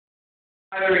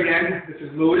Hi there again, this is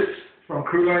Louis from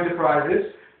Krudo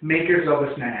Enterprises, makers of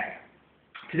the SNAG.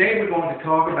 Today we're going to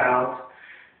talk about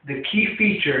the key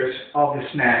features of the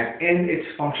SNAG and its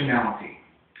functionality.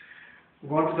 We're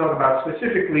going to talk about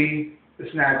specifically the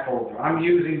SNAG folder. I'm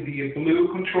using the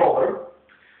blue controller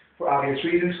for obvious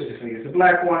reasons, because if I use the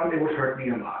black one, it would hurt me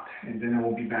a lot, and then I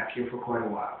won't be back here for quite a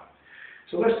while.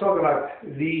 So let's talk about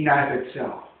the knife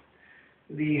itself.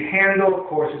 The handle, of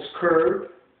course, is curved.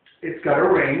 It's got a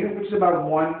ring, which is about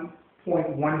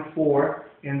 1.14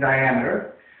 in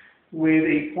diameter, with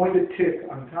a pointed tip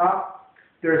on top.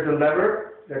 There's the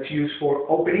lever that's used for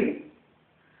opening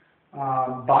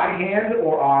by hand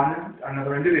or on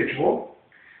another individual.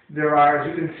 There are, as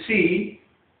you can see,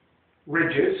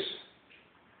 ridges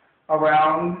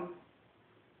around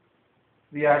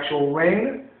the actual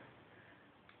ring,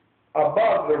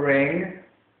 above the ring,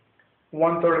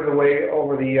 1/3 of the way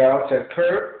over the outside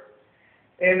curve.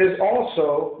 And there's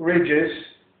also ridges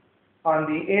on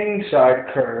the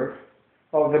inside curve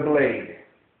of the blade.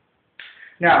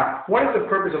 Now, what is the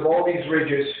purpose of all these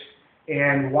ridges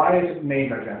and why is it made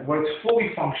like that? Well, it's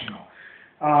fully functional.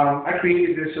 I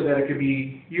created this so that it could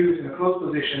be used in a closed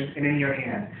position and in your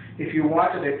hand. If you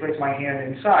watch it, I place my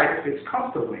hand inside, it fits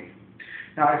comfortably.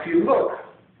 Now, if you look,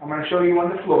 I'm going to show you on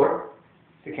the floor.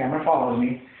 The camera follows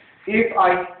me. If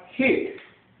I hit,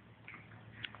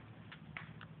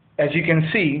 as you can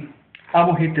see, I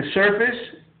will hit the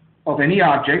surface of any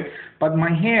object, but my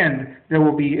hand, there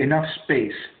will be enough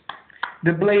space.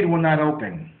 The blade will not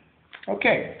open.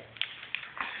 Okay,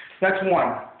 that's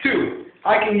one. Two,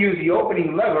 I can use the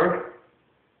opening lever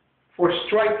for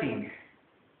striking.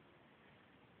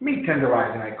 Meat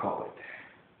tenderizing, I call it.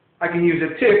 I can use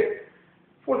a tip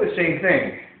for the same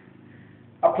thing,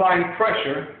 applying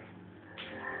pressure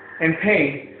and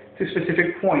pain to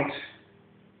specific points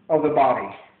of the body,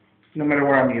 no matter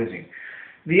where I'm using.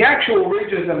 The actual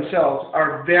ridges themselves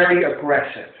are very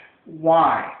aggressive.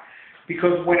 Why?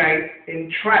 Because when I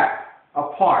entrap a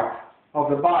part of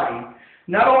the body,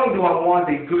 not only do I want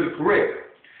a good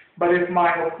grip, but if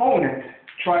my opponent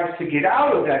tries to get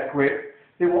out of that grip,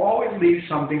 they will always leave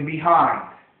something behind.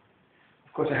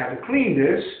 Of course, I have to clean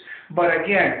this, but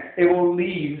again, it will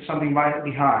leave something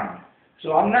behind.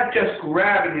 So I'm not just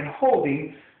grabbing and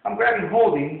holding, I'm grabbing and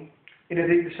holding, and if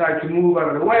they decide to move out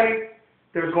of the way,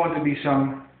 there's going to be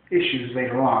some issues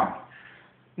later on.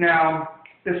 Now,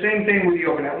 the same thing with the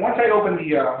opener. Once I open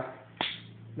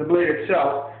the blade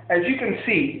itself, as you can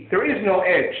see, there is no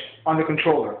edge on the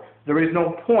controller. There is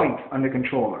no point on the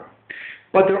controller.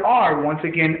 But there are, once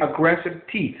again, aggressive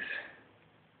teeth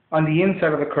on the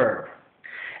inside of the curve.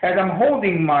 As I'm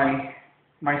holding my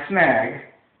SNAG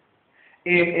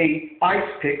in a ice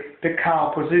pick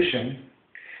cowl position,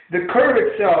 the curve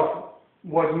itself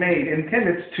was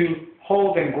intended to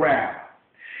hold and grab.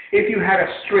 If you had a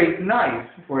straight knife,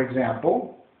 for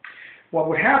example, what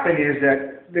would happen is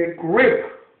that the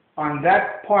grip on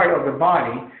that part of the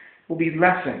body will be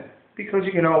lessened because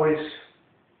you can always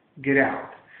get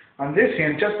out. On this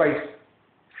hand, just by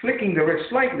flicking the wrist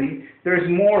slightly, there is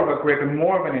more of a grip and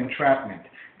more of an entrapment.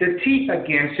 The teeth,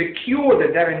 again, secure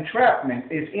that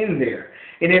entrapment is in there.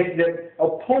 And if the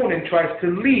opponent tries to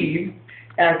leave,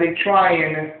 as they try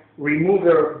and remove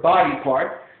their body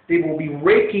part, they will be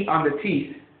raking on the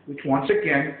teeth, which once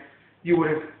again, you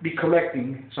would be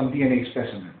collecting some DNA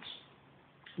specimens.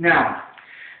 Now,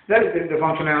 that is the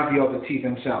functionality of the teeth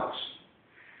themselves.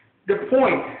 The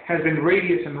point has been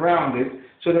radius and rounded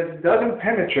so that it doesn't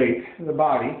penetrate the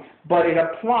body, but it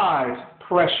applies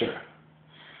pressure.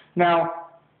 Now,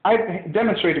 I've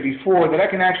demonstrated before that I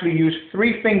can actually use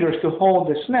 3 fingers to hold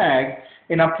the SNAG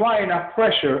and apply enough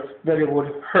pressure that it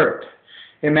would hurt.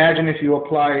 Imagine if you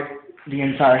applied the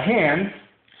entire hand.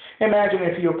 Imagine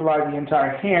if you applied the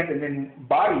entire hand and then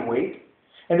body weight.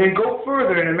 And then go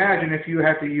further and imagine if you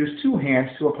had to use 2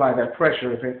 hands to apply that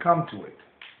pressure if it come to it.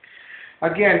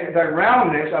 Again, that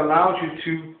roundness allows you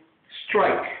to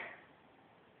strike.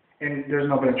 And there's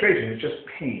no penetration, it's just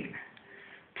pain.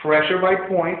 Pressure by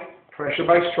point, pressure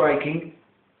by striking,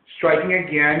 striking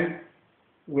again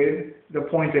with the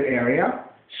pointed area,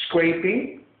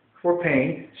 scraping for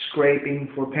pain, scraping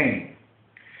for pain.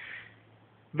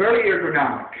 Very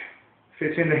ergonomic,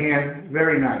 fits in the hand,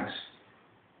 very nice.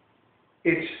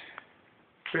 It's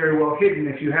very well hidden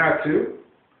if you have to.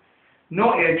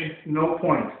 No edge, no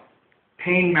point.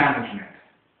 Pain management,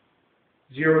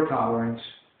 0 tolerance,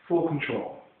 full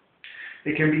control.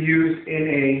 It can be used in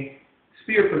a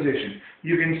spear position.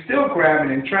 You can still grab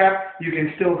and entrap, you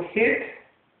can still hit,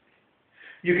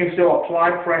 you can still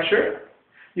apply pressure,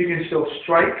 you can still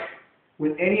strike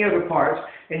with any other parts,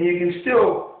 and you can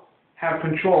still have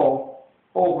control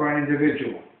over an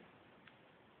individual.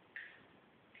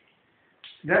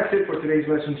 That's it for today's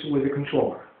lessons with the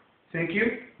controller. Thank you.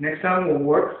 Next time we'll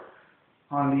work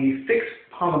on the fixed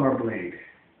polymer blade.